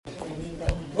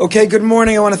Okay, good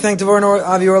morning. I want to thank Devorah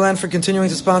Avi Orland for continuing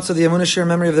to sponsor the Emunah Shir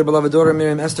memory of their beloved daughter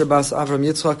Miriam Esther Bas Avram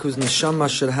Yitzchak, whose neshama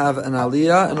should have an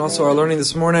aliyah. And also our learning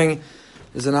this morning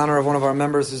is in honor of one of our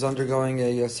members who's undergoing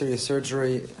a serious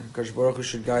surgery. Kadosh Baruch Hu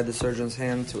should guide the surgeon's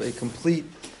hand to a complete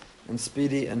and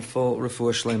speedy and full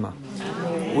refuah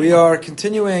shlema. We are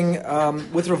continuing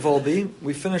with Rav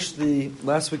Wolbe.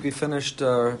 Last week we finished,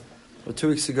 or 2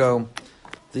 weeks ago,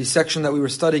 the section that we were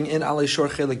studying in Alei Shor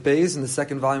Chelik Beis, in the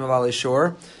second volume of Alei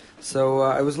Shor. So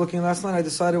I was looking last night, I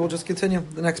decided we'll just continue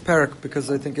the next parak, because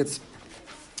I think it's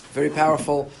very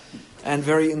powerful and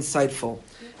very insightful.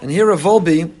 And here Rav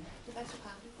Wolbe,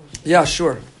 yeah,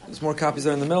 sure. There's more copies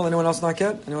there in the middle. Anyone else not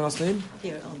get? Anyone else need?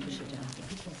 Here, I'll push it down.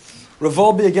 Rav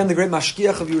Wolbe, again, the great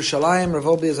mashkiach of Yerushalayim. Rav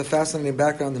Wolbe has a fascinating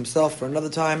background himself for another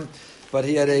time, but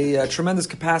he had a tremendous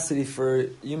capacity for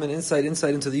human insight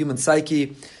into the human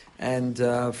psyche, and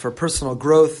for personal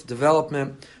growth,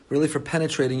 development, really for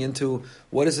penetrating into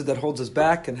what is it that holds us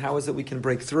back and how is it we can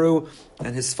break through.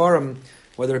 And his Sfarim,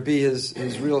 whether it be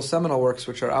his real seminal works,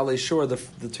 which are Alei Shor,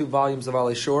 the 2 volumes of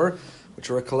Alei Shor, which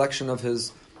are a collection of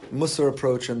his Musar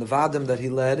approach and the Vadim that he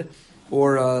led,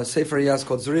 or Sefer Yaz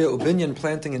called Zuriya Ubinyan,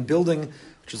 Planting and Building,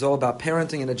 which is all about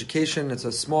parenting and education. It's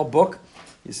a small book.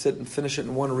 You sit and finish it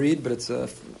in one read, but it's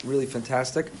really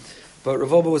fantastic. But Rav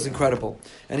Wolbe was incredible.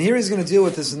 And here he's going to deal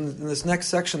with this in this next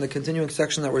section, the continuing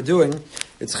section that we're doing.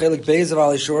 It's Chelik Beis of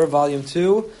Alei Shor, Volume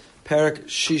 2, Parak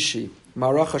Shishi.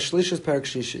 Marach HaShlishis, Parak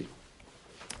Shishi.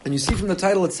 And you see from the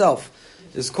title itself,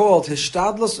 it's called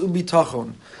Hishtadlus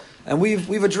Ubitachon. And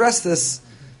we've addressed this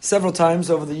several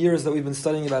times over the years that we've been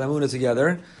studying about Emunah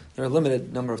together. There are a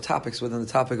limited number of topics within the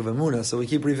topic of Emunah, so we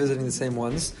keep revisiting the same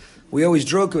ones. We always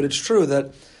joke, but it's true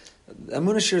that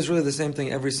Emunah Shir is really the same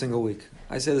thing every single week.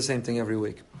 I say the same thing every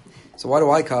week. So why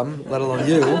do I come, let alone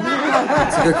you?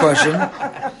 It's a good question.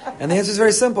 And the answer is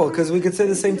very simple, because we could say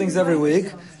the same things every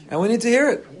week, and we need to hear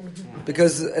it.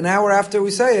 Because an hour after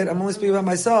we say it, I'm only speaking about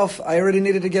myself, I already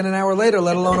need it again an hour later,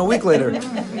 let alone a week later.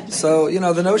 So,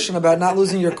 the notion about not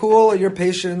losing your cool or your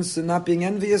patience, and not being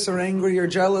envious or angry or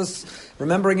jealous,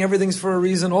 remembering everything's for a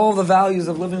reason, all the values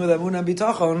of living with Emunah and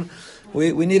Bitachon,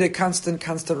 we need a constant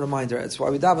reminder. It's why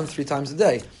we daven 3 times a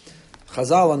day.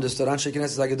 Chazal understood, Anshe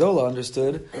Knesset Agadola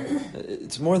understood,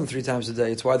 it's more than 3 times a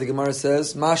day. It's why the Gemara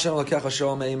says, Ma Hashem Elokecha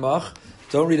Shalom Eimach.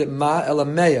 Don't read it Ma Ela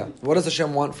Meya. What does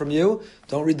Hashem want from you?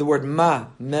 Don't read the word Ma,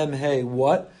 Mem Hey,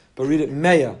 what? But read it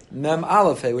Meya, Mem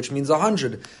Aleph Hey, which means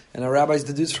 100. And our rabbis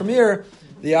deduce from here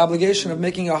the obligation of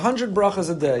making 100 brachas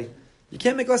a day. You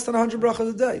can't make less than 100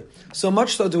 brachas a day. So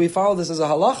much so do we follow this as a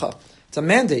halacha. It's a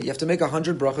mandate. You have to make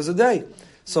 100 brachas a day.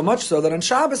 So much so that on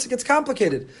Shabbos it gets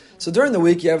complicated. So during the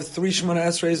week you have 3 Shemona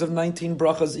Esreis of 19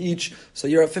 brachas each. So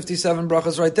you're at 57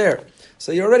 brachas right there.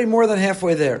 So you're already more than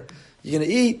halfway there. You're going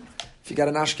to eat. If you got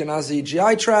an Ashkenazi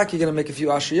GI track, you're going to make a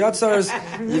few Asher Yatzars.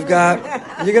 You're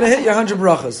going to hit your 100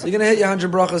 brachas. You're going to hit your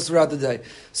 100 brachas throughout the day.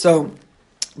 So,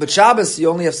 but Shabbos you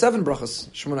only have 7 brachas,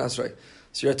 Shemona Esrei.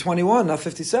 So you're at 21, not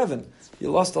 57.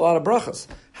 You lost a lot of brachas.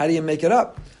 How do you make it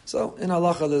up? So in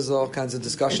halacha, there's all kinds of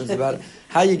discussions about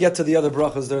how you get to the other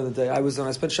brachas during the day. When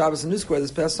I spent Shabbos in New Square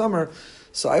this past summer,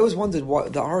 so I always wondered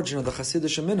what the origin of the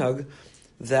Hasidic minhag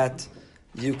that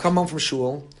you come home from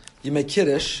shul, you make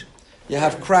kiddush, you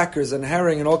have crackers and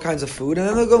herring and all kinds of food, and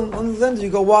then you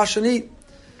go wash and eat.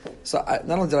 So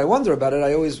not only did I wonder about it,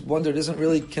 I always wondered, it isn't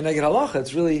really keneged halacha.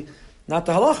 It's really not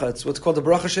the halacha. It's what's called the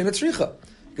bracha she'eina tzricha.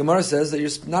 Gemara says that you're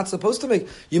not supposed to make.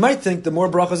 You might think the more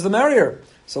brachas the merrier.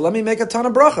 So let me make a ton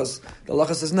of brachas. The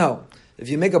halacha says no. If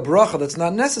you make a bracha that's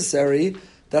not necessary,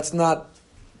 that's not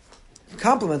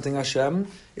complimenting Hashem.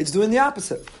 It's doing the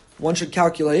opposite. One should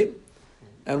calculate,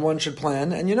 and one should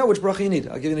plan, and you know which bracha you need.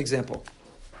 I'll give you an example.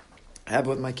 I have it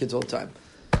with my kids all the time.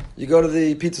 You go to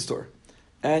the pizza store,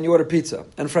 and you order pizza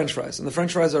and French fries, and the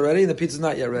French fries are ready, and the pizza's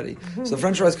not yet ready. So the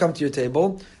French fries come to your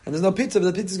table, and there's no pizza, but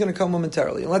the pizza's going to come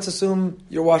momentarily. And let's assume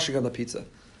you're washing on the pizza,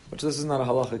 which this is not a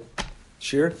halachic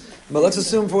shear, but let's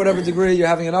assume for whatever degree you're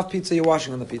having enough pizza, you're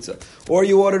washing on the pizza. Or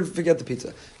you ordered, forget the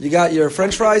pizza. You got your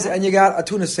French fries, and you got a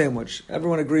tuna sandwich.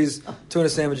 Everyone agrees, tuna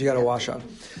sandwich you got to wash on.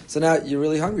 So now you're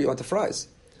really hungry, you want the fries.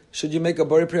 Should you make a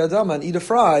bori pri adama and eat a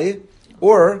fry,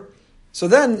 or... So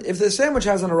then, if the sandwich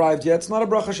hasn't arrived yet, it's not a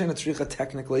bracha she'eina tzricha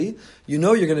technically. You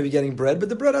know you're going to be getting bread, but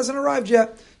the bread hasn't arrived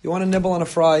yet. You want to nibble on a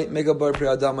fry, make a bar pri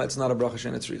adama, it's not a bracha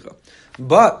she'eina tzricha.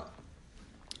 But,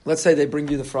 let's say they bring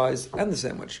you the fries and the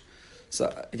sandwich. So,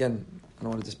 again, I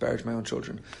don't want to disparage my own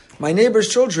children. My neighbor's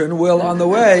children will, on the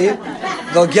way,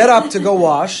 they'll get up to go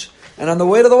wash, and on the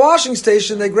way to the washing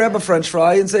station, they grab a French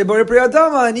fry and say bar pri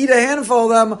adama and eat a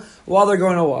handful of them while they're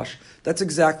going to wash. That's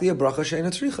exactly a bracha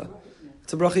she'eina tzricha.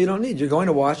 It's a bracha you don't need. You're going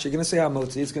to wash. You're going to say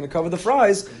hamotzi. It's going to cover the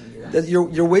fries. That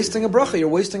you're wasting a bracha. You're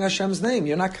wasting Hashem's name.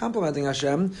 You're not complimenting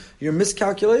Hashem. Your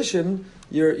miscalculation,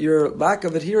 your lack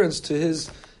of adherence to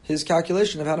his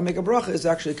calculation of how to make a bracha is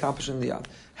actually accomplishing the yad.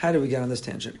 How do we get on this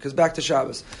tangent? Because back to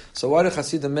Shabbos. So why do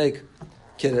Hasidim make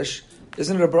Kiddush?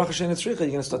 Isn't it a bracha she'ein tzricha? You're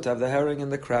going to start to have the herring and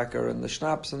the cracker and the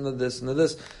schnapps and the this and the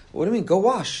this. What do you mean? Go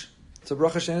wash. It's a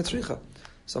bracha she'ein tzricha.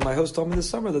 So my host told me this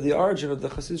summer that the origin of the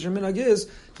Chassidus minhag is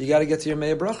you got to get to your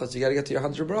mea brachas, you got to get to your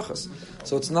 100 brachas.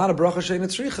 So it's not a bracha she'ein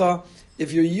tzricha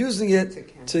if you're using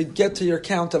it to get to your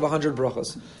count of 100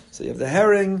 brachas. So you have the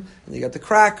herring, and you got the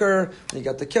cracker, and you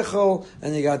got the kichel,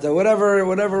 and you got the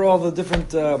whatever all the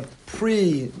different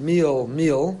pre-meal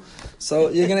meal. So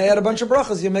you're going to add a bunch of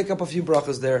brachas. You make up a few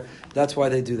brachas there. That's why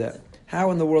they do that.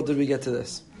 How in the world did we get to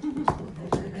this?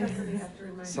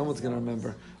 Someone's going to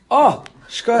remember. Oh,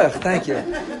 shkoyach, thank you.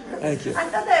 Thank you. I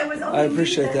thought that was only I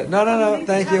appreciate that. No,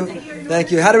 thank you.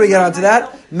 Thank you. How do we get onto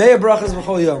that? Mea brachas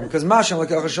v'chol yom. Because Mashem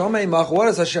l'kach Hashem meimach, what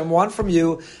does Hashem want from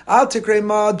you? Al tikrei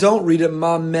ma, don't read it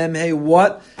ma, mem, hey,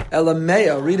 what? Ela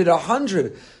mea, read it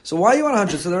 100. So why you want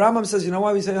 100? So the Rambam says, you know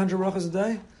why we say 100 brachas a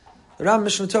day? The Rambam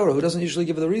Mishnah Torah, who doesn't usually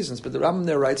give the reasons, but the Rambam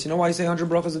there writes, you know why you say 100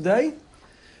 brachas a day?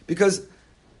 Because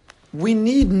we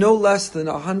need no less than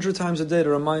 100 times a day to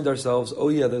remind ourselves, oh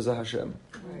yeah, there's a Hashem.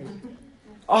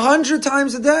 100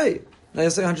 times a day. Now you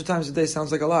say 100 times a day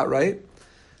sounds like a lot, right?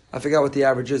 I forgot what the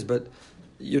average is, but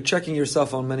you're checking your cell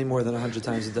phone many more than 100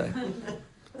 times a day.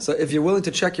 So if you're willing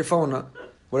to check your phone,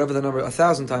 whatever the number,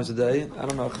 1,000 times a day, I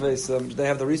don't know, they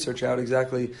have the research out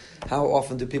exactly how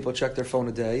often do people check their phone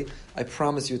a day. I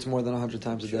promise you it's more than 100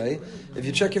 times a day. If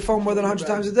you check your phone more than 100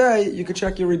 times a day, you could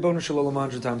check your Ribono Shel Olam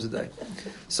 100 times a day.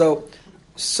 So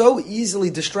easily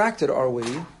distracted are we.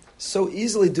 So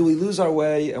easily do we lose our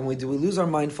way, and do we lose our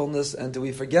mindfulness, and do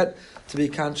we forget to be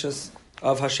conscious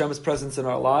of Hashem's presence in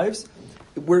our lives?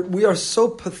 We are so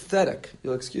pathetic,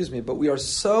 you'll excuse me, but we are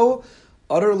so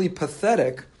utterly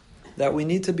pathetic that we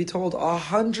need to be told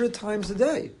 100 times a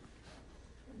day.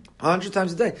 100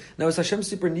 times a day. Now, is Hashem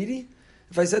super needy?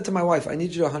 If I said to my wife, I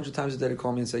need you 100 times a day to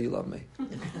call me and say you love me,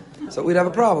 so we'd have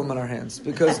a problem on our hands,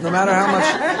 because no matter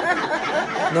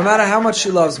how much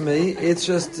she loves me, it's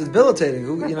just debilitating.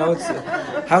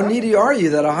 How needy are you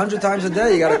that 100 times a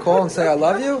day you got to call and say I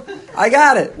love you? I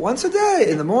got it once a day,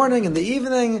 in the morning, in the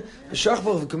evening,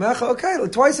 okay,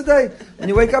 twice a day. When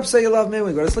you wake up, say you love me.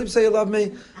 When you go to sleep, say you love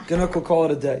me. Ganuk will call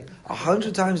it a day.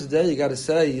 100 times a day you got to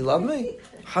say you love me.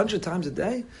 100 times a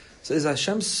day. So is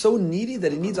Hashem so needy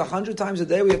that He needs 100 times a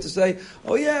day we have to say,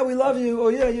 oh yeah, we love you, oh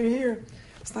yeah, you're here?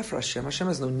 It's not for Hashem. Hashem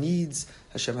has no needs.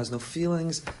 Hashem has no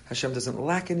feelings. Hashem doesn't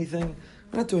lack anything.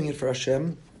 We're not doing it for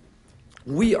Hashem.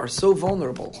 We are so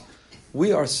vulnerable.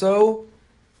 We are so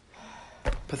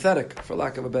pathetic, for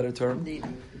lack of a better term,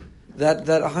 that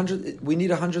 100, we need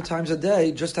 100 times a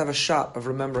day just to have a shot of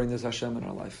remembering there's Hashem in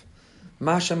our life.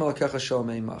 Ma Hashem elokecha sho'em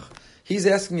eimach. He's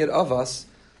asking it of us.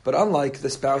 But unlike the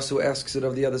spouse who asks it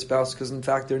of the other spouse because in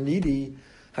fact they're needy,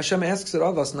 Hashem asks it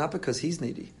of us not because He's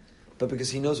needy, but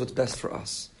because He knows what's best for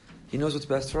us. He knows what's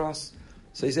best for us.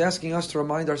 So He's asking us to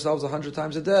remind ourselves 100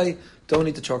 times a day, don't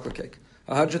eat the chocolate cake.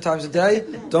 100 times a day,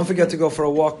 don't forget to go for a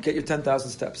walk, get your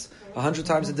 10,000 steps. 100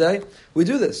 times a day, we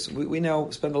do this. We now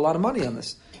spend a lot of money on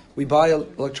this. We buy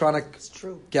electronic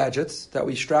gadgets that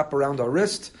we strap around our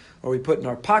wrist, or we put in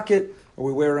our pocket, or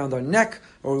we wear around our neck,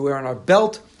 or we wear on our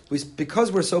belt.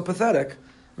 Because we're so pathetic, I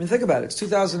mean, think about it. It's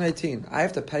 2018. I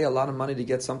have to pay a lot of money to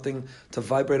get something to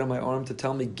vibrate on my arm to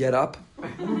tell me get up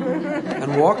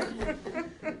and walk.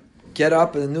 Get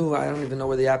up, and I don't even know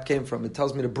where the app came from. It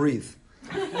tells me to breathe.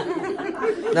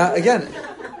 Now, again,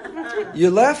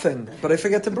 you're laughing, but I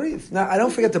forget to breathe. Now, I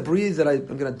don't forget to breathe that I'm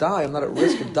going to die. I'm not at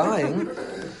risk of dying.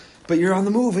 But you're on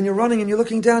the move, and you're running, and you're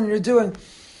looking down, and you're doing...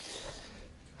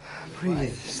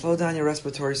 Breathe. Slow down your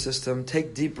respiratory system.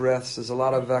 Take deep breaths. There's a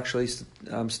lot of actually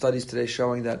studies today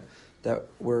showing that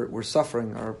we're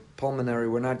suffering. Our pulmonary,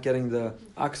 we're not getting the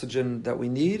oxygen that we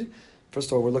need. First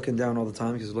of all, we're looking down all the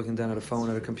time because we're looking down at a phone,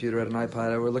 at a computer, at an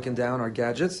iPad. We're looking down our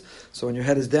gadgets. So when your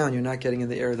head is down, you're not getting in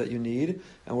the air that you need.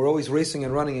 And we're always racing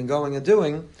and running and going and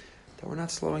doing. That we're not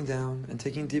slowing down and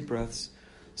taking deep breaths.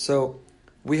 So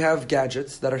we have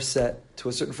gadgets that are set to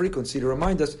a certain frequency to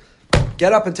remind us,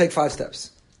 get up and take 5 steps.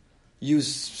 You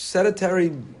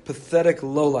sedentary, pathetic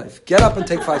lowlife. Get up and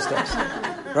take 5 steps.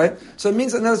 Right? So it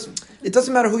means that it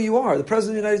doesn't matter who you are. The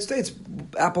President of the United States,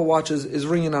 Apple Watch is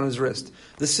ringing on his wrist.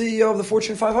 The CEO of the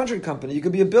Fortune 500 company. You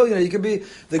could be a billionaire. You could be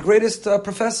the greatest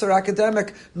professor,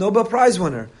 academic, Nobel Prize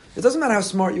winner. It doesn't matter how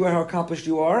smart you are, how accomplished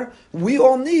you are. We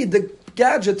all need the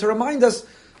gadget to remind us,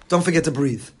 don't forget to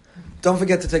breathe. Don't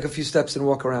forget to take a few steps and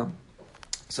walk around.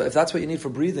 So if that's what you need for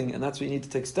breathing, and that's what you need to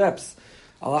take steps,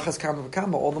 Alachas Kama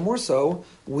V'Kama, all the more so,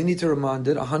 we need to remind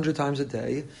it 100 times a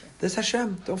day, there's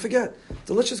Hashem, don't forget.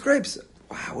 Delicious grapes.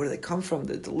 Wow, where do they come from?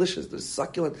 They're delicious, they're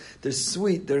succulent, they're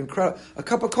sweet, they're incredible. A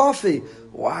cup of coffee.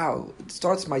 Wow, it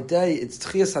starts my day. It's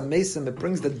Tchias HaMesim. It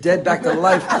brings the dead back to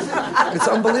life. It's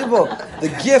unbelievable. The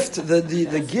gift,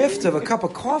 the gift of a cup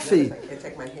of coffee.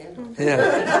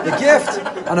 Yeah, the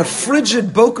gift on a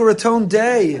frigid Boca Raton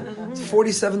day. It's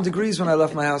 47 degrees when I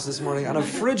left my house this morning. On a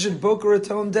frigid Boca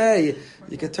Raton day,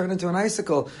 you could turn into an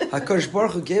icicle. HaKadosh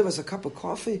Baruch Hu gave us a cup of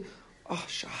coffee. Oh,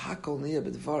 shahakol niyah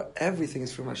b'dvar. Everything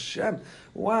is from Hashem.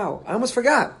 Wow, I almost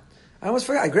forgot. I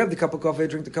grabbed the cup of coffee, I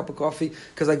drank the cup of coffee,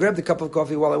 because I grabbed the cup of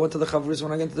coffee while I went to the chavris,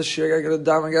 when I went to the shir, I got a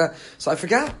dam, so I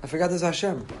forgot this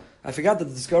Hashem. I forgot that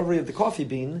the discovery of the coffee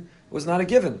bean was not a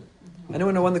given.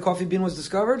 Anyone know when the coffee bean was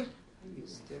discovered?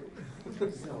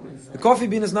 The coffee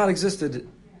bean has not existed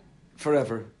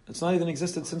forever. It's not even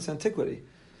existed since antiquity.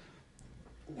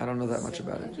 I don't know that much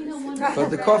about it. But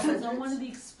the coffee... One of the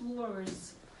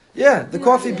explorers... Yeah, the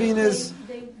coffee bean is...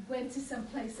 They went to some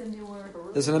place and they were...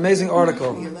 There's an amazing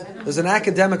article. There's an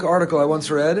academic article I once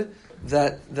read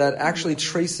that actually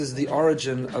traces the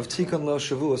origin of Tikkun Leil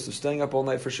Shavuos, of staying up all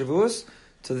night for Shavuos,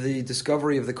 to the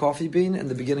discovery of the coffee bean and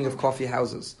the beginning of coffee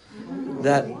houses.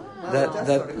 That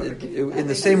in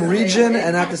the same region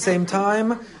and at the same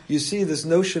time, you see this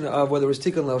notion of whether it was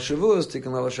Tikkun Leil Shavuos,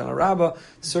 Tikkun Leil Hoshana Rabbah,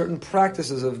 certain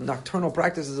practices of nocturnal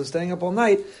practices of staying up all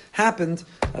night happened.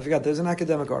 I forgot, there's an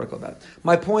academic article about it.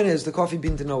 My point is, the coffee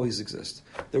bean didn't always exist.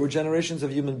 There were generations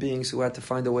of human beings who had to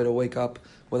find a way to wake up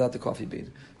without the coffee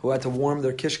bean, who had to warm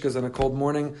their kishkas on a cold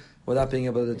morning without being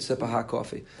able to sip a hot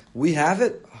coffee. We have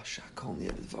it. Oh, shakol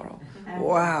niyah b'dvaro.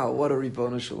 Wow, what a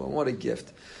ribbono shalom, what a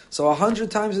gift. So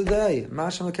 100 times a day,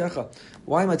 ma'ashem lekecha.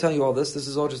 Why am I telling you all this? This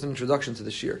is all just an introduction to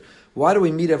this year. Why do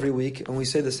we meet every week and we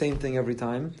say the same thing every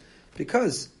time?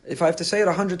 Because if I have to say it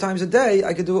 100 times a day,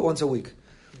 I could do it once a week.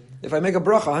 If I make a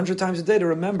bracha 100 times a day to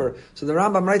remember. So the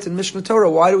Rambam writes in Mishnah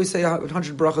Torah, why do we say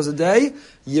 100 brachas a day?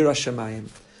 Yirah Shamayim.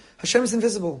 Hashem is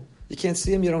invisible. You can't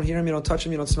see him, you don't hear him, you don't touch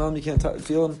him, you don't smell him, you can't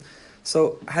feel him.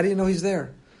 So how do you know he's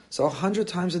there? So 100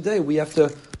 times a day we have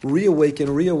to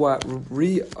reawaken,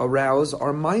 re-arouse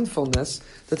our mindfulness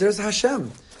that there's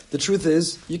Hashem. The truth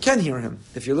is, you can hear him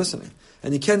if you're listening.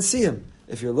 And you can see him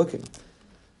if you're looking.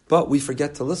 But we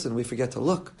forget to listen, we forget to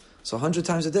look. So 100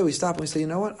 times a day we stop and we say, you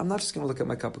know what? I'm not just going to look at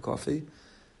my cup of coffee,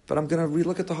 but I'm going to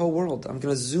re-look at the whole world. I'm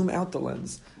going to zoom out the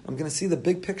lens. I'm going to see the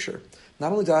big picture.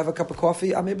 Not only do I have a cup of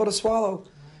coffee, I'm able to swallow.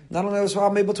 Not only do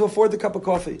I'm able to afford the cup of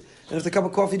coffee. And if the cup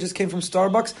of coffee just came from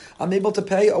Starbucks, I'm able to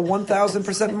pay a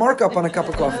 1,000% markup on a cup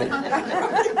of coffee.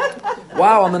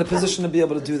 Wow, I'm in a position to be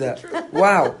able to do that.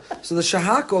 Wow. So the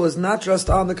shahakol is not just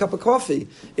on the cup of coffee.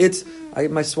 It's,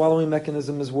 my swallowing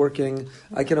mechanism is working.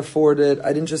 I can afford it.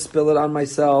 I didn't just spill it on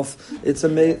myself. It's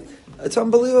amazing. It's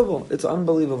unbelievable. It's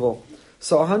unbelievable.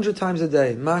 So 100 times a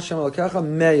day, Ma'ashem Elokecha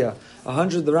Meya.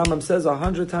 100, the Rambam says,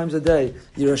 100 times a day,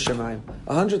 Yirah Shamayim.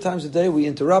 100 times a day, we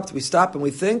interrupt, we stop, and we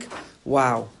think,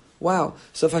 wow.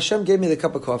 So if Hashem gave me the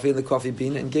cup of coffee and the coffee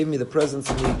bean and gave me the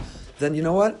presents and then you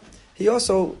know what? He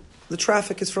also, the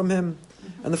traffic is from him.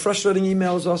 And the frustrating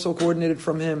email is also coordinated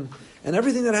from him. And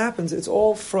everything that happens, it's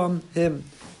all from him.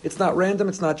 It's not random,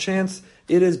 it's not chance,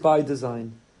 it is by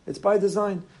design. It's by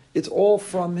design. It's all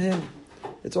from him.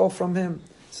 It's all from him.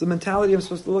 It's the mentality I'm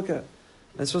supposed to look at.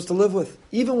 I'm supposed to live with.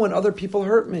 Even when other people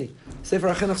hurt me.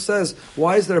 Sefer HaChinuch says,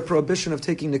 why is there a prohibition of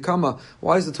taking nikama?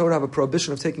 Why does the Torah have a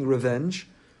prohibition of taking revenge?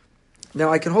 Now,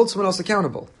 I can hold someone else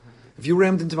accountable. If you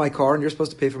rammed into my car and you're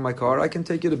supposed to pay for my car, I can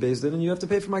take you to Beis Din and you have to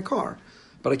pay for my car.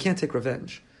 But I can't take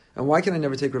revenge. And why can I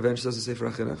never take revenge, says the Sefer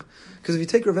HaChinuch? Because if you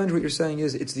take revenge, what you're saying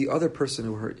is, it's the other person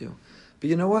who hurt you. But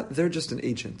you know what? They're just an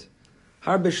agent.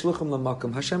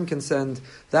 Hashem can send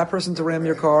that person to ram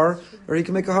your car, or he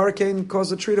can make a hurricane,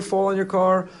 cause a tree to fall on your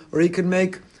car, or he can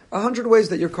make 100 ways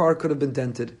that your car could have been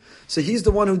dented. So he's the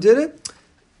one who did it.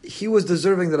 He was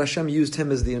deserving that Hashem used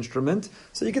him as the instrument.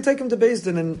 So you can take him to Beis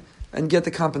Din and get the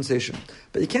compensation.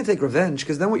 But you can't take revenge,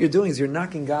 because then what you're doing is you're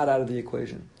knocking God out of the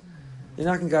equation. You're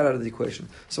knocking God out of the equation.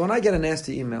 So when I get a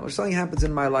nasty email, or something happens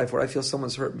in my life where I feel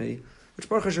someone's hurt me, which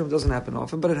Baruch Hashem doesn't happen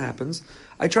often, but it happens,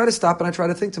 I try to stop and I try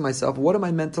to think to myself, what am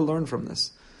I meant to learn from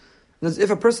this? And if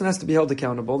a person has to be held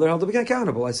accountable, they're held to be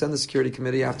accountable. I send the security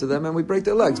committee after them and we break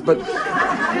their legs. But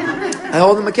I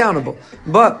hold them accountable.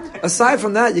 But aside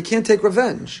from that, you can't take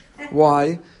revenge.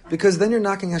 Why? Because then you're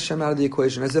knocking Hashem out of the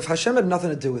equation. As if Hashem had nothing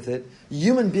to do with it.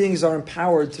 Human beings are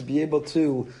empowered to be able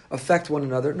to affect one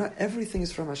another. Not everything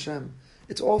is from Hashem.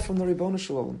 It's all from the Ribbono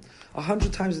Shel Olam.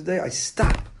 100 times a day, I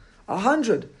stop.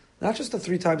 100. Not just the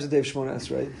 3 times a day of Shemona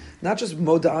Esrei. Not just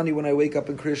Moda'ani when I wake up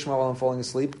and Kriya Shema while I'm falling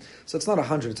asleep. So it's not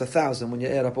 100, it's 1,000 when you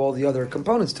add up all the other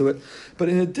components to it. But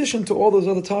in addition to all those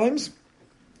other times,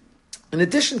 in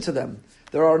addition to them,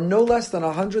 there are no less than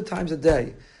 100 times a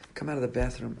day. Come out of the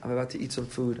bathroom. I'm about to eat some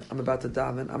food. I'm about to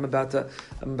daven. I'm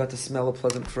about to smell a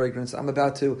pleasant fragrance.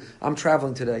 I'm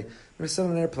traveling today. I'm going to sit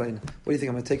on an airplane. What do you think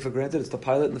I'm going to take for granted? It's the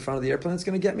pilot in the front of the airplane that's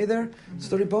going to get me there? It's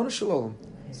the Ribbon Shalom.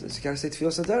 So you got to say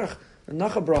Tfilas HaDerech.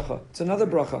 Nacha bracha. It's another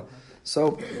bracha.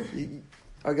 So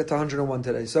I get to 101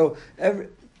 today. So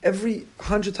every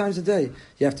 100 times a day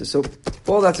you have to. So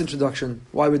all that's introduction.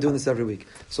 Why we're doing this every week.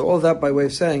 So all that by way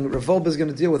of saying, Rav Wolbe is going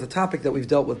to deal with a topic that we've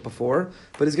dealt with before,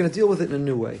 but he's going to deal with it in a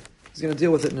new way. And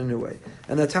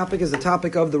that topic is the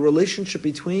topic of the relationship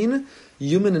between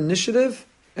human initiative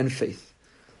and faith.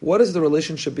 What is the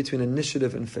relationship between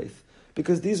initiative and faith?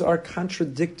 Because these are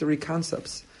contradictory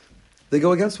concepts. They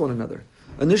go against one another.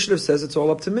 Initiative says it's all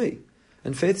up to me,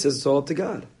 and faith says it's all up to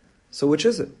God. So which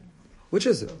is it?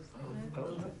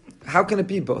 How can it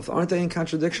be both? Aren't they in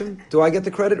contradiction? Do I get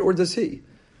the credit or does he?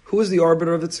 Who is the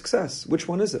arbiter of its success? Which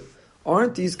one is it?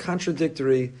 Aren't these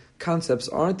contradictory concepts,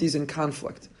 aren't these in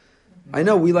conflict? I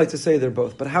know we like to say they're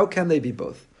both, but how can they be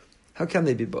both?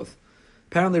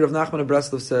 Apparently Rav Nachman of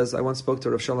Breslov says, I once spoke to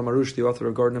Rav Shalom Arush, the author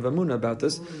of Garden of Emunah, about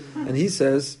this, and he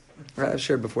says, I've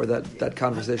shared before that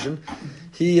conversation,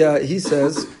 he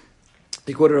says,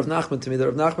 he quoted Rav Nachman to me, that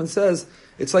Rav Nachman says,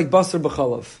 it's like basar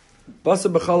b'chalav.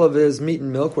 Basar b'chalav is meat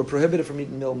and milk. We're prohibited from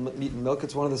eating meat and milk.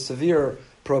 It's one of the severe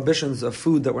prohibitions of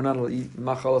food that we're not allowed to eat,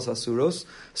 machalos asuros.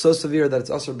 So severe that it's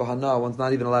asur b'hana, one's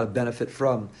not even allowed to benefit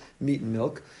from meat and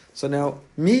milk. So now,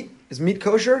 is meat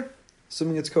kosher?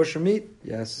 Assuming it's kosher meat?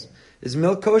 Yes. Is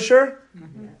milk kosher?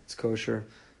 Mm-hmm. It's kosher.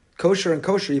 Kosher and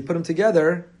kosher, you put them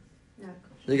together,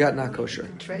 you got not kosher.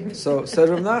 So, said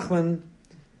Rav Nachman,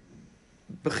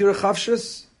 Bechira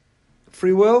Chavshus,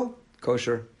 free will,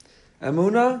 kosher.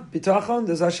 Emunah, Bitachon,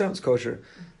 there's Hashem, it's kosher.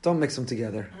 Don't mix them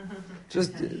together.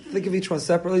 Just think of each one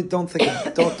separately. Don't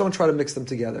try to mix them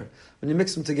together. When you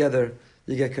mix them together,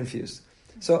 you get confused.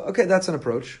 So, okay, that's an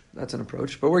approach.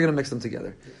 But we're going to mix them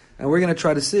together. And we're going to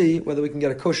try to see whether we can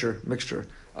get a kosher mixture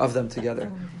of them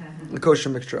together.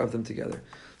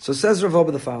 So says Rav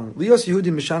Wolbe the following: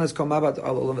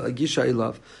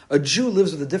 a Jew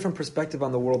lives with a different perspective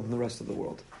on the world than the rest of the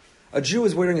world. A Jew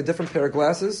is wearing a different pair of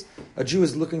glasses. A Jew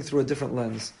is looking through a different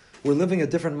lens. We're living a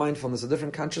different mindfulness, a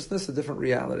different consciousness, a different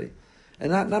reality.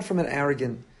 And not from an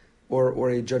arrogant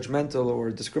or a judgmental or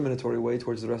discriminatory way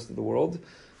towards the rest of the world,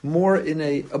 more in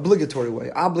a obligatory way,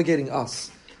 obligating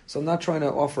us. So I'm not trying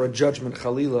to offer a judgment,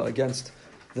 chalila, against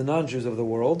the non-Jews of the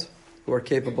world, who are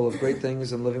capable of great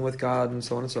things and living with God and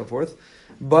so on and so forth,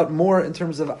 but more in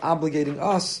terms of obligating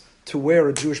us to wear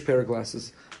a Jewish pair of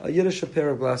glasses, a Yiddish pair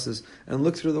of glasses, and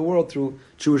look through the world through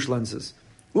Jewish lenses.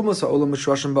 Umas ha'olam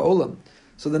mishwashim ba'olam.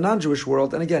 So the non-Jewish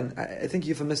world, and again, I think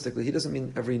euphemistically, he doesn't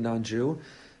mean every non-Jew.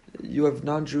 You have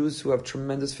non-Jews who have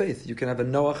tremendous faith. You can have a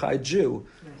Noachide Jew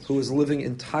who is living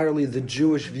entirely the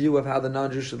Jewish view of how the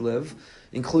non-Jew should live,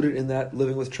 included in that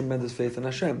living with tremendous faith in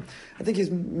Hashem. I think he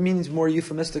means more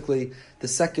euphemistically the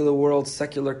secular world,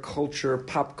 secular culture,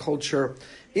 pop culture.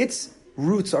 Its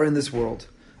roots are in this world.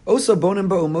 The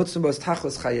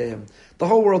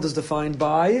whole world is defined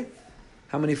by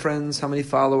how many friends, how many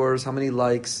followers, how many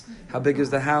likes, how big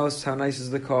is the house, how nice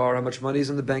is the car, how much money is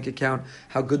in the bank account,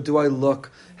 how good do I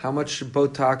look, how much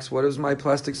Botox, what is my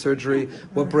plastic surgery,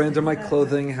 what brand are my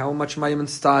clothing, how much am I in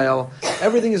style.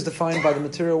 Everything is defined by the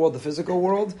material world, the physical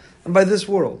world, and by this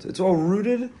world. It's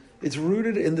rooted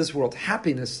in this world.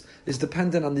 Happiness is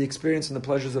dependent on the experience and the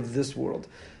pleasures of this world.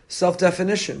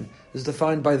 Self-definition is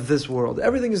defined by this world.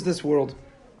 Everything is this world.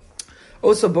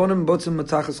 But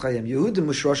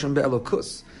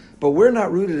we're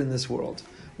not rooted in this world.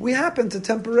 We happen to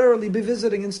temporarily be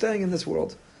visiting and staying in this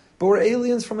world. But we're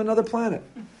aliens from another planet.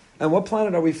 And what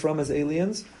planet are we from as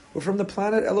aliens? We're from the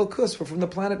planet Elokus. We're from the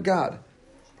planet God.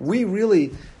 We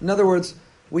really, in other words,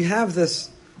 we have this,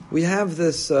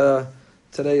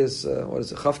 today is,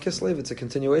 Chav Kislev? It's a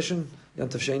continuation. Yom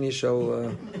Tov Sheni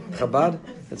show Chabad.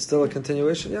 It's still a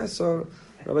continuation. Yeah, so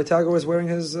Rabbi Tager was wearing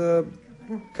his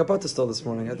kapata still this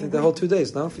morning. I think the whole 2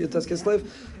 days, no? For Yom Kislev.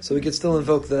 So we could still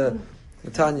invoke the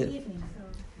Tanya.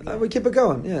 We keep it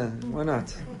going. Yeah, why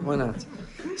not?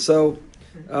 So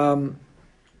the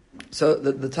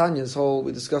Tanya's whole,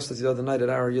 we discussed this the other night at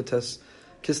our Yutes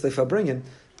Kislev Fabringen,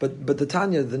 but the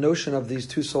Tanya, the notion of these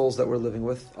two souls that we're living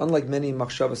with, unlike many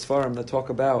Machshavas Farim that talk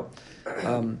about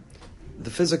the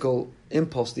physical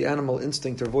impulse, the animal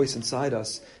instinct or voice inside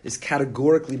us is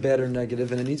categorically bad or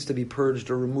negative and it needs to be purged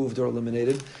or removed or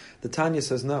eliminated, the Tanya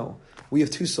says no. We have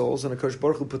two souls, and HaKadosh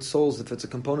Baruch Hu puts souls, if it's a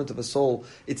component of a soul,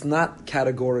 it's not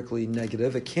categorically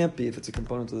negative. It can't be if it's a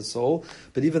component of the soul.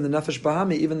 But even the Nefesh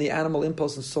Bahami, even the animal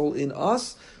impulse and soul in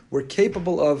us, we're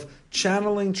capable of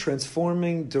channeling,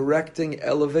 transforming, directing,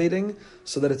 elevating,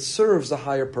 so that it serves a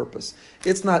higher purpose.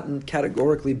 It's not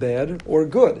categorically bad or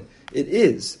good. It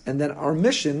is. And then our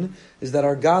mission is that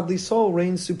our godly soul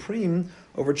reigns supreme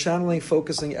over channeling,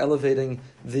 focusing, elevating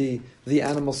the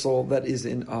animal soul that is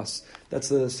in us. That's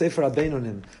the Sefer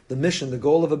HaBeinonim, the mission, the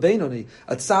goal of a Beinoni.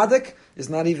 A tzaddik is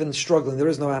not even struggling. There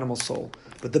is no animal soul.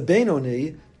 But the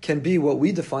Beinoni can be what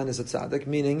we define as a tzaddik,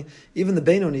 meaning even the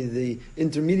Beinoni, the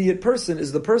intermediate person,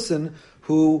 is the person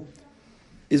who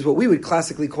is what we would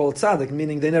classically call a tzaddik,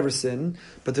 meaning they never sin,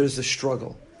 but there's a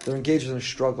struggle. They're engaged in a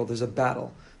struggle. There's a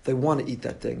battle. They want to eat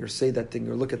that thing, or say that thing,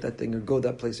 or look at that thing, or go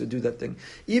that place, or do that thing.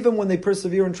 Even when they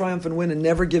persevere and triumph and win and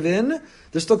never give in,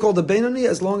 they're still called a Beinoni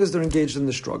as long as they're engaged in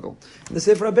the struggle. And the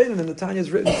Sefer HaBeinonim, and the Tanya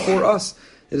is written for us.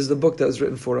 It is the book that was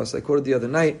written for us. I quoted the other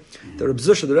night, the Rebbe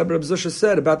Reb Zusha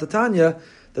said about the Tanya,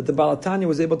 that the Baal Tanya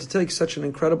was able to take such an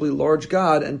incredibly large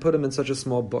God and put him in such a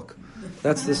small book.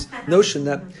 That's this notion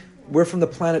that we're from the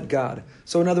planet God.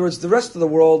 So in other words, the rest of the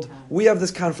world, we have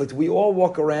this conflict. We all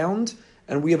walk around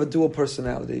and we have a dual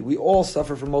personality. We all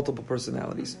suffer from multiple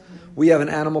personalities. We have an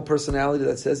animal personality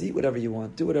that says, eat whatever you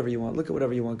want, do whatever you want, look at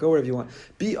whatever you want, go wherever you want.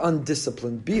 Be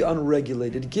undisciplined, be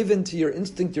unregulated, give in to your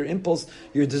instinct, your impulse,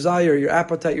 your desire, your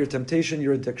appetite, your temptation,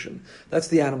 your addiction. That's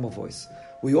the animal voice.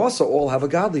 We also all have a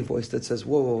godly voice that says,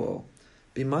 whoa, whoa, whoa.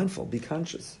 Be mindful, be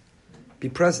conscious, be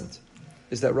present.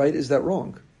 Is that right? Is that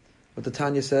wrong? What the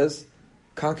Tanya says,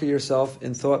 conquer yourself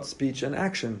in thought, speech, and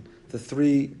action. The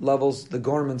three levels, the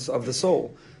garments of the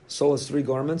soul. Soul has three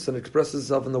garments and expresses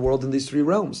itself in the world in these three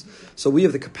realms. So we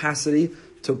have the capacity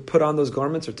to put on those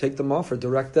garments or take them off or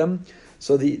direct them.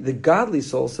 So the godly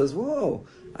soul says, whoa,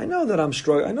 I know that I'm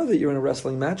struggling. I know that you're in a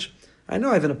wrestling match. I know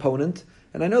I have an opponent.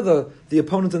 And I know the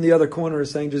opponent in the other corner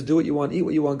is saying, just do what you want, eat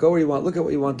what you want, go where you want, look at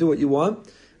what you want, do what you want.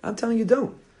 I'm telling you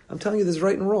don't. I'm telling you there's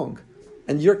right and wrong.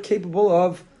 And you're capable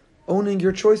of owning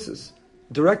your choices,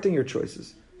 directing your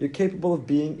choices. You're capable of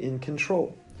being in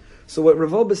control. So what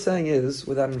Rav Wolbe is saying is,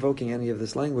 without invoking any of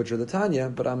this language or the Tanya,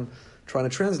 but I'm trying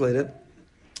to translate it,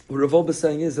 what Rav Wolbe is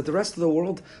saying is that the rest of the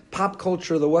world, pop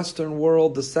culture, the Western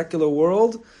world, the secular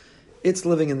world, it's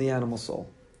living in the animal soul.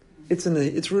 It's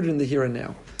rooted in the here and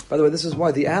now. By the way, this is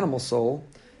why the animal soul,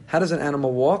 how does an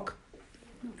animal walk?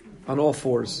 On all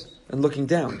fours and looking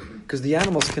down. Because the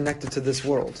animal's connected to this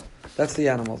world. That's the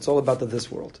animal. It's all about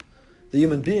this world. The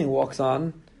human being walks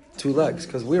on two legs,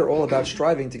 because we're all about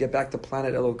striving to get back to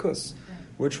planet Elokus.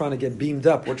 We're trying to get beamed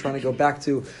up. We're trying to go back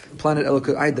to planet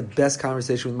Elokus. I had the best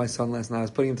conversation with my son last night. I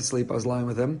was putting him to sleep. I was lying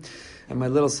with him. And my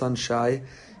little son, Shai,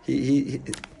 he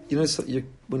you know,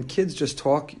 when kids just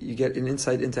talk, you get an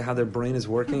insight into how their brain is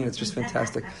working, and it's just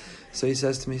fantastic. So he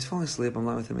says to me, he's falling asleep, I'm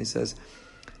lying with him, he says,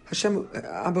 Hashem,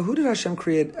 Abba, who did Hashem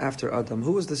create after Adam?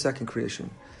 Who was the second creation?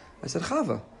 I said,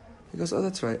 Chava. He goes, oh,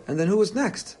 that's right. And then who was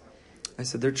next? I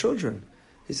said, their children.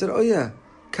 He said, oh yeah,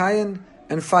 Cain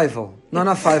and Feivel. No,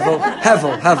 not Feivel,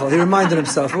 Hevel. He reminded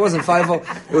himself. It wasn't Feivel,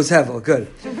 it was Hevel.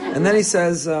 Good. And then he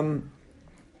says,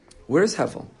 where's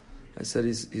Hevel? I said,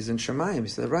 he's in Shemayim. He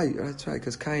said, right, that's right,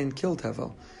 because Cain killed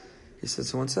Hevel. He said,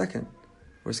 so 1 second.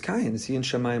 Where's Cain? Is he in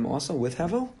Shemayim also with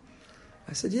Hevel?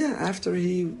 I said, yeah, after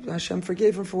Hashem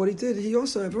forgave him for what he did,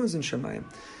 everyone's in Shemayim.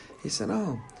 He said,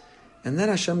 oh. And then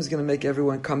Hashem is going to make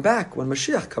everyone come back when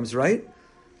Mashiach comes, right?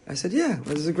 I said, yeah.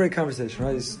 Well, this is a great conversation,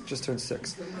 right? He's just turned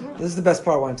 6. This is the best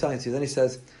part of what I'm telling you to you. Then he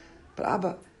says, but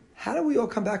Abba, how do we all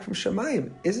come back from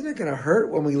Shemayim? Isn't it going to hurt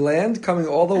when we land coming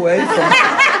all the way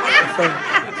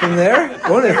from there?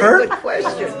 Won't it hurt? Good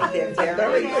question.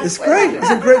 It's great. It's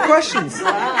a great question.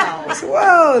 Wow. I said,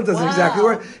 well, it doesn't exactly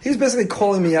work. He's basically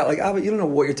calling me out like, Abba, you don't know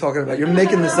what you're talking about. You're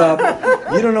making this up.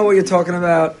 You don't know what you're talking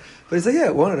about. But he's like, yeah,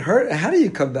 won't it hurt? How do you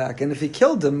come back? And if he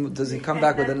killed him, does he come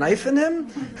back with a knife in him?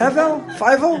 Hevel?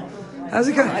 Feivel? How's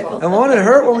he come? And won't it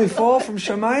hurt when we fall from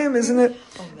Shemayim, isn't it?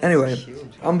 Anyway,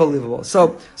 unbelievable.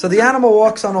 So the animal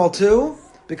walks on all two,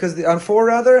 on four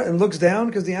rather, and looks down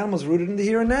because the animal's rooted in the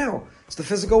here and now. It's the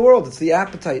physical world. It's the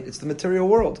appetite. It's the material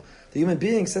world. The human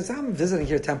being says, I'm visiting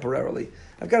here temporarily.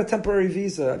 I've got a temporary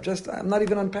visa. I'm not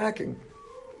even unpacking.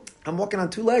 I'm walking on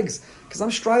 2 legs because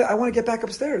I'm striving. I want to get back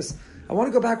upstairs. I want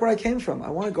to go back where I came from. I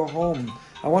want to go home.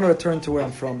 I want to return to where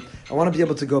I'm from. I want to be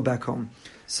able to go back home.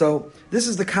 So this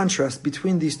is the contrast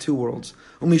between these two worlds.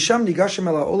 So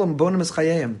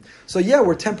yeah,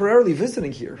 we're temporarily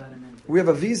visiting here. We have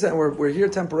a visa and we're here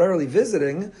temporarily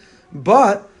visiting,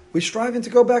 but we're striving to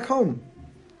go back home.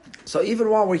 So even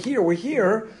while we're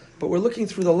here, but we're looking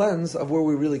through the lens of where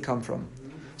we really come from.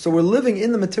 So we're living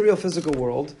in the material physical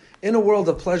world, in a world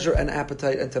of pleasure and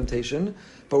appetite and temptation,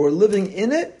 but we're living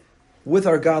in it with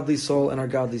our godly soul and our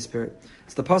godly spirit.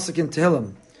 It's the pasuk in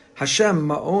Tehillim. Hashem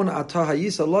ma'on atah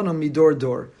hayisa lanu midor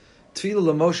dor.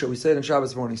 Tefillah l'Moshe, we say it in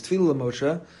Shabbos mornings. Tefillah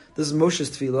l'Moshe. This is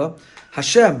Moshe's tefillah.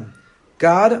 Hashem,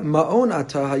 God, ma'on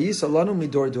atah hayisa lanu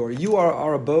midor dor. You are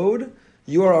our abode.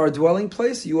 You are our dwelling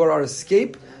place. You are our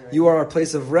escape. You are our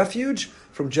place of refuge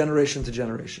from generation to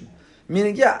generation.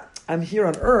 Meaning, yeah, I'm here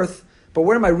on earth, but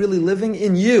where am I really living?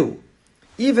 In you.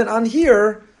 Even on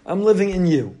here, I'm living in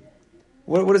you.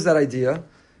 What is that idea?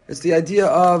 It's the idea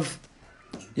of,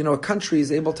 a country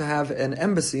is able to have an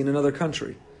embassy in another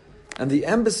country. And the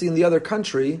embassy in the other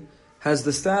country has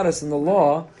the status and the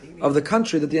law of the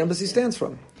country that the embassy stands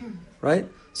from. Right?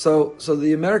 So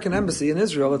the American embassy in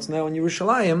Israel, it's now in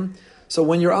Yerushalayim. So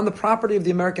when you're on the property of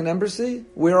the American embassy,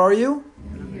 where are you?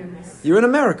 You're in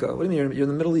America. What do you mean? You're in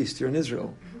the Middle East. You're in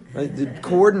Israel. Right? The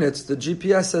coordinates, the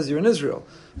GPS says you're in Israel.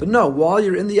 But no, while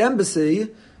you're in the embassy,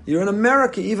 you're in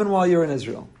America even while you're in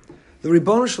Israel. The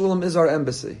Ribbon Shalom is our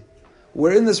embassy.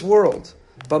 We're in this world.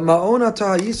 But Ma'ona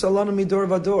Tahayis Alanu Midor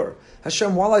Vador.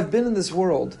 Hashem, while I've been in this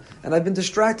world, and I've been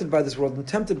distracted by this world, and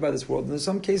tempted by this world, and in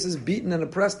some cases beaten and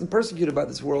oppressed and persecuted by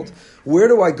this world, where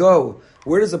do I go?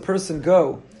 Where does a person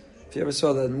go? If you ever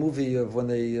saw that movie of when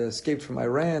they escaped from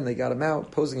Iran, they got him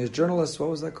out posing as journalists. What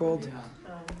was that called?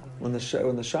 When the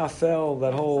Shah fell,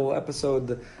 that whole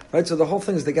episode, right? So the whole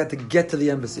thing is they got to get to the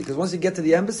embassy, because once you get to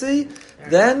the embassy,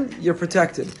 then you're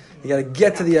protected. You got to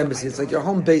get to the embassy. It's like your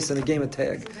home base in a game of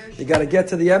tag. You got to get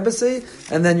to the embassy,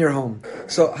 and then you're home.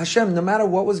 So Hashem, no matter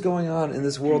what was going on in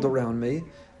this world around me,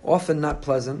 often not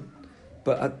pleasant,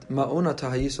 but Ma'una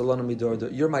Tahayis Alanu Midor,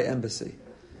 you're my embassy.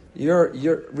 You're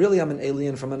really, I'm an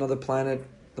alien from another planet,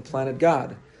 the planet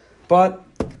God, but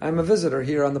I'm a visitor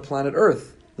here on the planet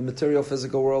Earth, the material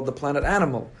physical world, the planet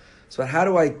animal. So how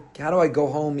do I go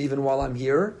home even while I'm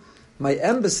here? My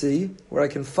embassy, where I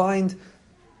can find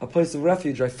a place of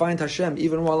refuge, I find Hashem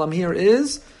even while I'm here,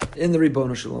 is in the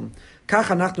Ribbon Shalom. Kach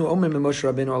anachnu omrim Moshe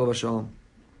Rabbeinu alav shalom.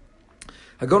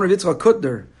 Hagon Rav Yitzchak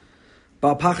Kutner,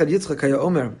 Baal Pachad Yitzchak Haya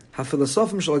Omer,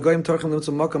 HaPhilosofim Shel Hagoyim Torchem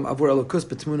Limutzum Makam Avur Elokus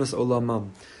B'Tmunas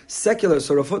Olamam. Secular,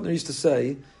 so Rav Hutner used to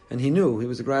say, and he knew, he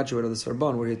was a graduate of the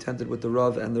Sorbonne, where he attended with the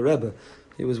Rav and the Rebbe.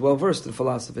 He was well versed in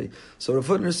philosophy. So Rav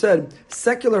Hutner said,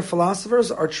 secular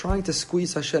philosophers are trying to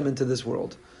squeeze Hashem into this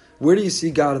world. Where do you see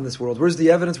God in this world? Where's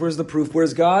the evidence? Where's the proof?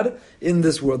 Where's God? In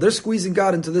this world. They're squeezing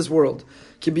God into this world.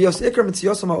 Because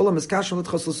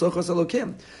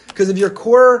if your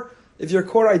core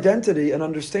identity and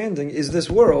understanding is this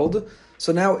world,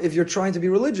 so now if you're trying to be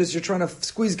religious, you're trying to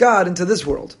squeeze God into this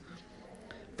world.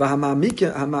 We're trying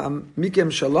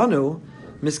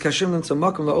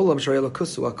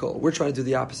to do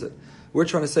the opposite. We're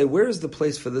trying to say, where is the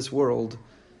place for this world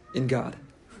in God?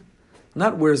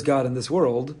 Not where's God in this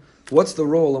world, what's the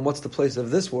role and what's the place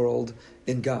of this world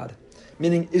in God?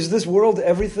 Meaning, is this world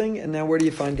everything and now where do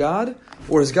you find God?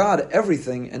 Or is God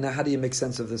everything and now how do you make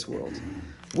sense of this world?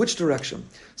 Which direction?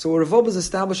 So what Rav Wolbe is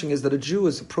establishing is that a Jew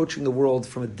is approaching the world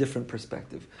from a different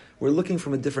perspective. We're looking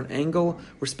from a different angle.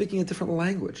 We're speaking a different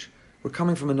language. We're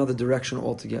coming from another direction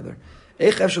altogether. So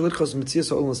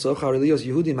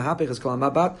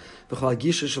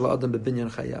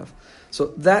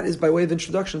that is by way of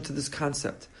introduction to this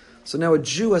concept. So now a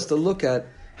Jew has to look at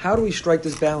how do we strike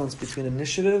this balance between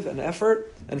initiative and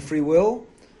effort and free will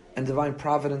and divine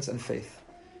providence and faith.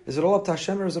 Is it all up to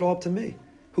Hashem or is it all up to me?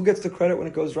 Who gets the credit when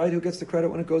it goes right? Who gets the credit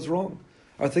when it goes wrong?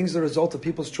 Are things the result of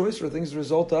people's choice or are things the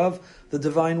result of the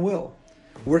divine will?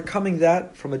 We're coming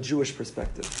that from a Jewish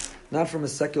perspective, not from a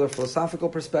secular philosophical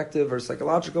perspective or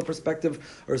psychological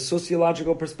perspective or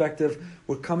sociological perspective.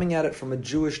 We're coming at it from a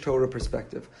Jewish Torah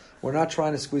perspective. We're not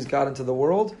trying to squeeze God into the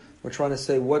world. We're trying to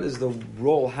say, what is the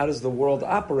role? How does the world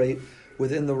operate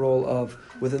within the role of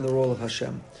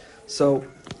Hashem? So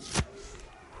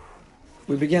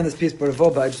we began this piece by Rav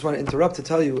Wolbe. I just want to interrupt to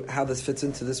tell you how this fits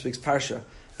into this week's parsha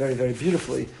very, very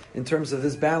beautifully in terms of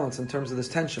this balance, in terms of this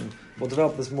tension. We'll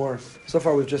develop this more. So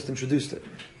far, we've just introduced it.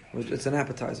 It's an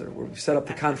appetizer. We've set up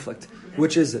the conflict.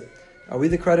 Which is it? Are we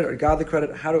the credit or God the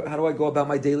credit? How do I go about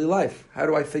my daily life? How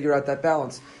do I figure out that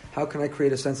balance? How can I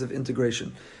create a sense of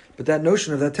integration? But that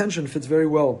notion of that tension fits very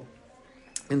well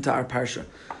into our parsha.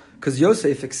 Because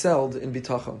Yosef excelled in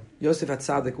bitachon. Yosef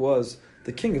HaTzadik was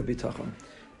the king of bitachon.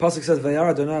 Pasuk says,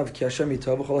 "Vayar Adonav ki Hashem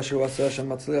yitov v'chol asher v'aseh Hashem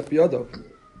matzliach b'yodo."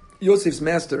 Yosef's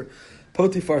master,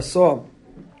 Potiphar, saw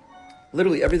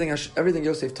literally everything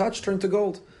Yosef touched turned to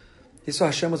gold. He saw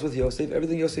Hashem was with Yosef.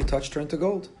 Everything Yosef touched turned to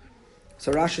gold.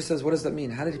 So Rashi says, what does that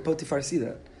mean? How did Potiphar see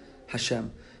that?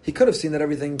 Hashem. He could have seen that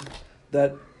everything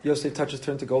that Yosef touches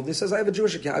turned to gold. And he says, I have a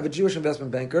Jewish account, I have a Jewish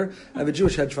investment banker, I have a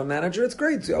Jewish hedge fund manager. It's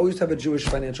great. You always have a Jewish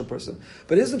financial person.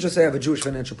 But he doesn't just say I have a Jewish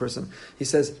financial person. He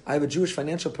says, I have a Jewish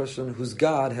financial person whose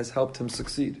God has helped him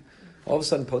succeed. All of a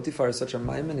sudden, Potiphar is such a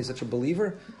maimon, he's such a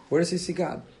believer. Where does he see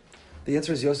God? The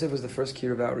answer is Yosef was the first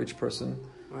Kir of outreach person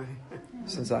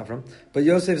since Avram. But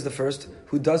Yosef is the first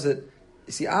who does it.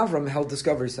 You see, Avram held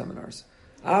discovery seminars.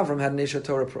 Avram had an Esha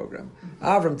Torah program.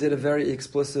 Avram did a very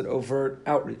explicit, overt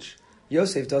outreach.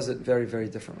 Yosef does it very, very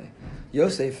differently.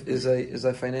 Yosef is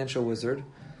a financial wizard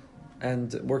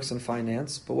and works in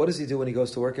finance. But what does he do when he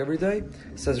goes to work every day?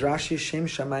 It says, Rashi, Shem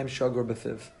Shamayim Shagur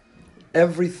Befiv.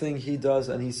 Everything he does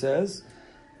and he says,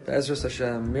 Be'ezras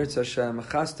Hashem, Mirtz Hashem,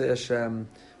 Chaste Hashem,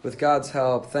 with God's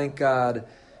help, thank God.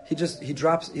 He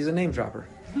drops, he's a name dropper.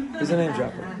 He's a name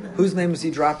dropper. Whose name is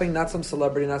he dropping? Not some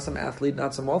celebrity, not some athlete,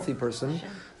 not some wealthy person.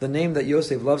 The name that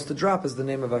Yosef loves to drop is the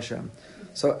name of Hashem.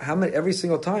 So every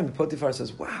single time Potiphar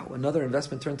says, wow, another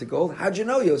investment turned to gold. How'd you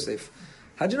know, Yosef?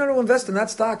 How'd you know to invest in that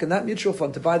stock, in that mutual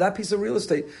fund, to buy that piece of real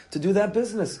estate, to do that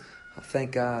business? Oh,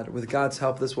 thank God. With God's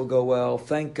help, this will go well.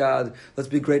 Thank God. Let's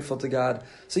be grateful to God.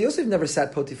 So Yosef never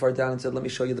sat Potiphar down and said, let me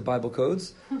show you the Bible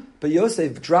codes. But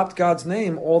Yosef dropped God's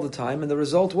name all the time, and the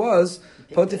result was,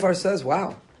 Potiphar says,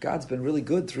 wow, God's been really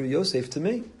good through Yosef to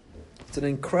me. It's an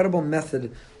incredible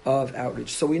method of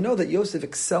outreach. So we know that Yosef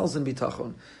excels in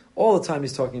bitachon. All the time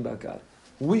he's talking about God.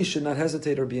 We should not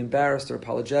hesitate or be embarrassed or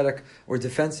apologetic or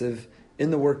defensive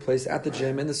in the workplace, at the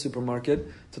gym, in the supermarket,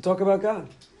 to talk about God.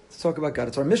 To talk about God.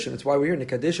 It's our mission. It's why we're here.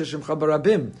 Nikadesh Shemcha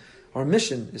Barabim. Our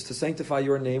mission is to sanctify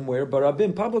your name where?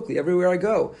 Barabim, publicly, everywhere I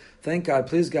go. Thank God,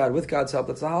 please God, with God's help.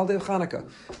 That's the holiday of Hanukkah.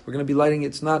 We're going to be lighting,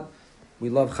 it's not, we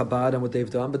love Chabad and what they've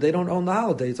done, but they don't own the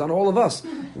holiday. It's on all of us.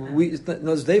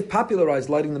 They've popularized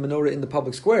lighting the menorah in the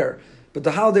public square. But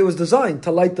the holiday was designed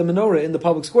to light the menorah in the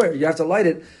public square. You have to light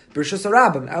it, Birshas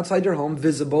Harabim, outside your home,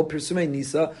 visible, Pirsumei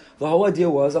Nisa. The whole idea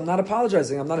was, I'm not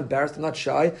apologizing, I'm not embarrassed, I'm not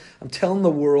shy. I'm telling the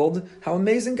world how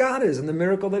amazing God is and the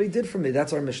miracle that He did for me.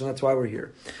 That's our mission, that's why we're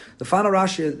here. The final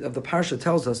Rashi of the Parsha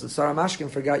tells us that Sarah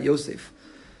Mashkin forgot Yosef,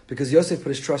 because Yosef put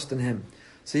his trust in him.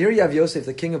 So here you have Yosef,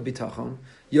 the king of Bitachon,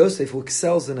 Yosef who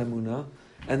excels in Emunah,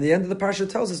 and the end of the Parsha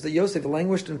tells us that Yosef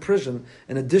languished in prison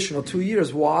an additional 2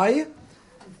 years. Why?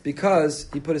 Because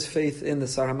he put his faith in the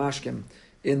Sarah Mashkim,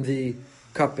 in the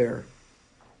cupbearer.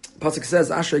 Pasuk says,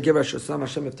 Asher Gever Shasam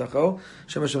Hashem Iftacho,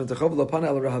 Hashem Hashem Iftacho, V'lopana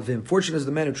El Rahavim. Fortunate is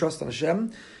the man who trusts on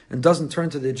Hashem and doesn't turn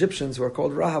to the Egyptians who are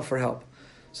called Rahav for help.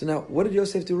 So now, what did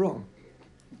Yosef do wrong?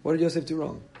 What did Yosef do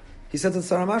wrong? He said to the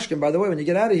Sarah Mashkim, by the way, when you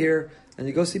get out of here and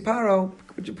you go see Paro,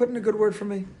 would you put in a good word for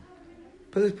me?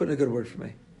 Please put in a good word for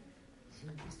me.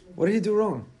 What did he do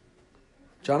wrong?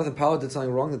 Jonathan Pollard did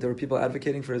something wrong, that there were people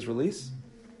advocating for his release?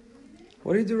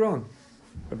 What did he do wrong?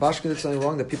 Rabashkin did something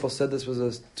wrong, that people said this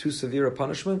was too severe a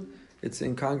punishment? It's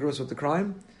incongruous with the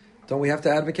crime? Don't we have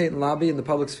to advocate and lobby in the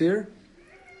public sphere?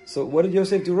 So what did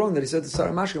Yosef do wrong that he said to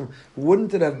Sarah Mashkim?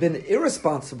 Wouldn't it have been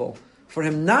irresponsible for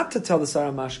him not to tell the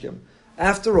Sarah Mashkim?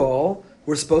 After all,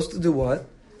 we're supposed to do what?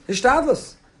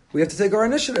 Hishtadlus. We have to take our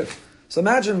initiative. So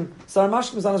imagine, Sarah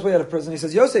Mashkim is on his way out of prison. He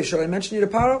says, Yosef, should I mention you to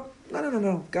Paro?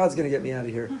 No. God's going to get me out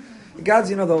of here. God's,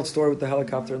 the old story with the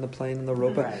helicopter and the plane and the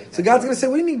rope. Right. So God's going to say,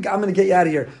 what do you mean I'm going to get you out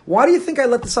of here? Why do you think I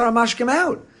let the Sarah Mashkim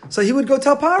out? So he would go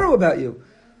tell Paro about you.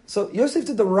 So Yosef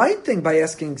did the right thing by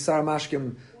asking Sarah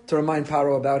Mashkim to remind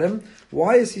Paro about him.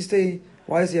 Why does he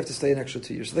have to stay an extra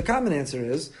 2 years? So the common answer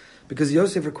is, because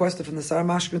Yosef requested from the Sarah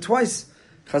Mashkim twice.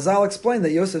 Chazal explained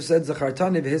that Yosef said,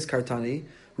 Zachartani v'his kartani,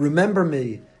 remember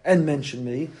me and mention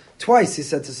me. Twice he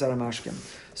said to Sarah Mashkim.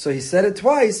 So he said it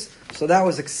twice, so that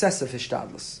was excessive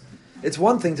hishtadlus. It's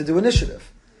one thing to do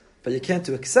initiative, but you can't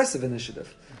do excessive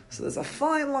initiative. So there's a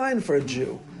fine line for a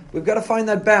Jew. We've got to find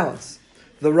that balance.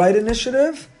 The right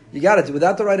initiative, you got to do.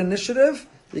 Without the right initiative,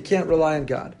 you can't rely on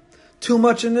God. Too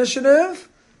much initiative,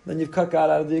 then you've cut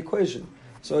God out of the equation.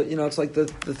 So, it's like the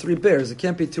three bears. It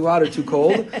can't be too hot or too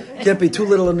cold. It can't be too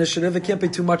little initiative. It can't be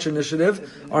too much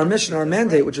initiative. Our mission, our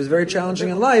mandate, which is very challenging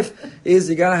in life, is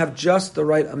you got to have just the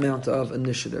right amount of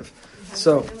initiative.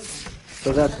 So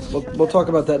that we'll talk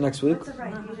about that next week. That's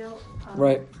right.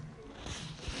 Right.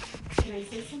 Can I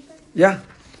say something? Yeah.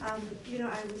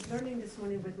 I was learning this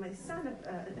morning with my son,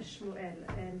 Shmuel,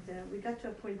 and we got to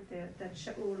a point there that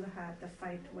Shaul had the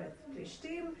fight with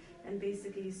Plishtim, and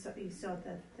basically he saw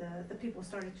that the people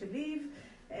started to leave,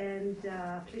 and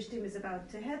Plishtim is about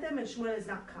to head them, and Shmuel is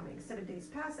not coming. 7 days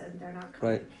pass, and they're not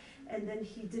coming. Right. And then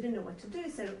he didn't know what to do. He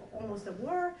said, almost a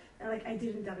war, and I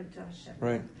didn't done it to Hashem.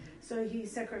 Right. So he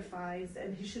sacrificed,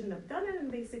 and he shouldn't have done it,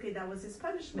 and basically that was his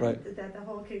punishment, that the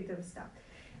whole kingdom stopped.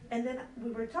 And then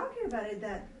we were talking about it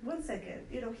that, one second,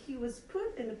 he was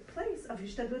put in a place of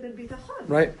Hishtadlut and Bitachon.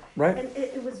 Right. And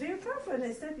it was very powerful. And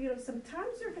I said,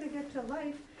 sometimes you're going to get to a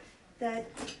life that,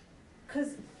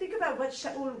 because think about what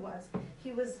Shaul was.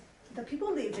 He was the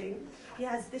people leaving. He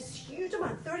has this huge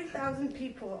amount, 30,000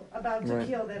 people about to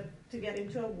kill them to get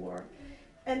into a war.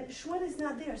 And Shmuel is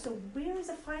not there. So where is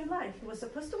a fine line? He was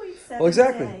supposed to wait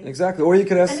 7 days. Exactly. Or you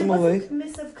could ask similarly. And it was a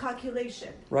miss of calculation.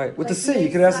 Right. With the sea, you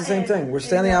could ask the same thing. We're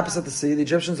standing opposite the sea. The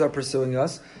Egyptians are pursuing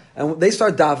us. And they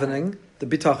start davening, the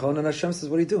bitachon, and Hashem says,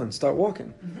 what are you doing? Start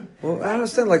walking. Well, I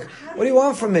understand. Like, what do you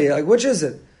want from me? Like, which is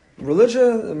it?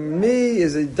 Religion, me,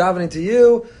 is it davening to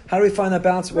you? How do we find that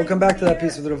balance? We'll come back to that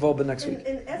piece of the Revolba next week.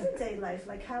 In everyday life,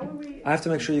 like how are we? I have to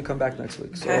make sure you come back next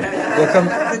week. So we'll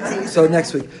come. So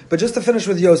next week. But just to finish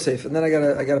with Yosef, and then I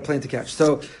got a plane to catch.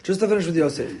 So just to finish with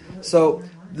Yosef. So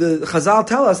the Chazal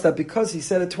tell us that because he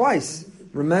said it twice,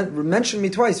 mention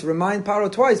me twice, remind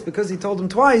Paro twice, because he told him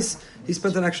twice, he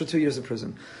spent an extra 2 years in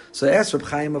prison. So ask Reb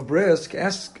Chaim of Brisk,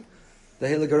 ask the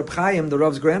Heilige Reb Chaim, the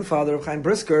Rav's grandfather, Reb Chaim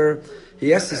Brisker.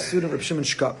 He asked his student Reb Shimon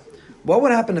Shkop, what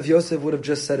would happen if Yosef would have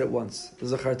just said it once? The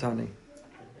Zachar Tani.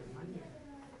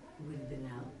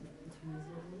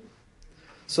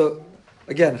 So,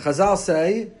 again, Chazal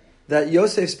say that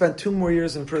Yosef spent 2 more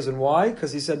years in prison. Why?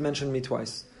 Because he said, mention me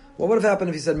twice. What would have happened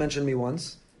if he said, mention me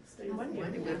once?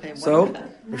 So,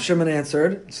 Reb Shimon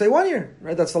answered, stay 1 year.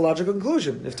 Right? That's the logical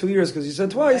conclusion. If 2 years because you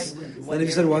said twice, then if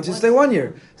you said once, you stay 1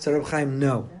 year. Said Reb Chaim,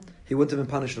 no. He wouldn't have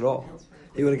been punished at all.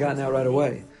 He would have gotten out right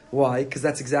away. Why? Because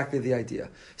that's exactly the idea.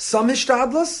 Some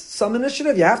hishtadlus, some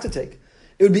initiative, you have to take.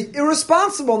 It would be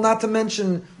irresponsible not to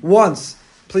mention once,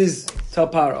 please tell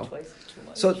Paro.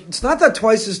 So it's not that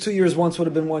twice is 2 years, once would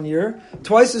have been 1 year.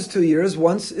 Twice is 2 years,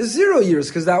 once is 0 years,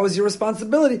 because that was your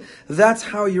responsibility. That's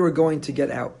how you were going to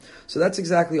get out. So that's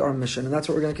exactly our mission, and that's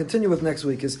what we're going to continue with next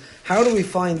week, is how do we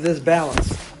find this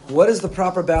balance? What is the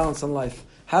proper balance in life?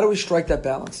 How do we strike that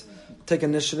balance? Take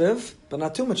initiative, but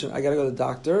not too much. I got to go to the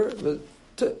doctor, but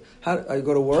I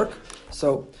go to work.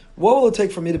 So what will it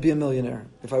take for me to be a millionaire?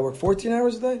 If I work 14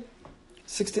 hours a day?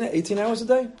 16, 18 hours a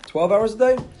day? 12 hours a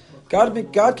day?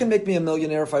 God can make me a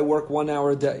millionaire if I work 1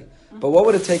 hour a day. But what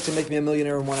would it take to make me a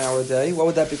millionaire in 1 hour a day? What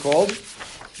would that be called?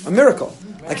 A miracle.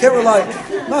 I can't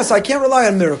rely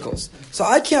on miracles. So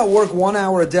I can't work 1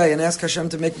 hour a day and ask Hashem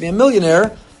to make me a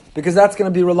millionaire, because that's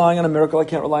going to be relying on a miracle. I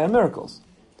can't rely on miracles.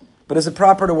 But is it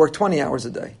proper to work 20 hours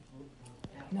a day?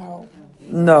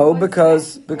 No,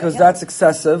 because that's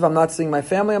excessive. I'm not seeing my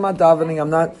family, I'm not davening, I'm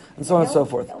not, and so on and so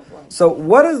forth. So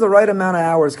what is the right amount of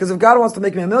hours? Because if God wants to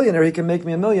make me a millionaire, He can make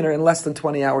me a millionaire in less than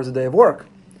 20 hours a day of work.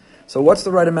 So what's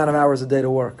the right amount of hours a day to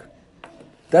work?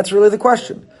 That's really the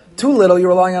question. Too little, you're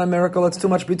relying on a miracle. It's too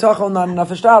much bitachon, not enough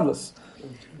hishtadlus.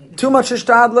 Too much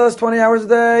hishtadlus, 20 hours a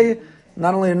day.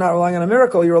 Not only you're not relying on a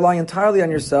miracle, you're relying entirely on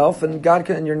yourself, and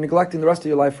and you're neglecting the rest of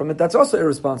your life from it. That's also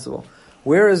irresponsible.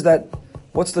 Where is that?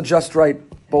 What's the just right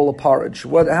bowl of porridge?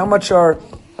 How much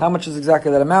is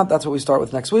exactly that amount? That's what we start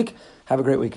with next week. Have a great week.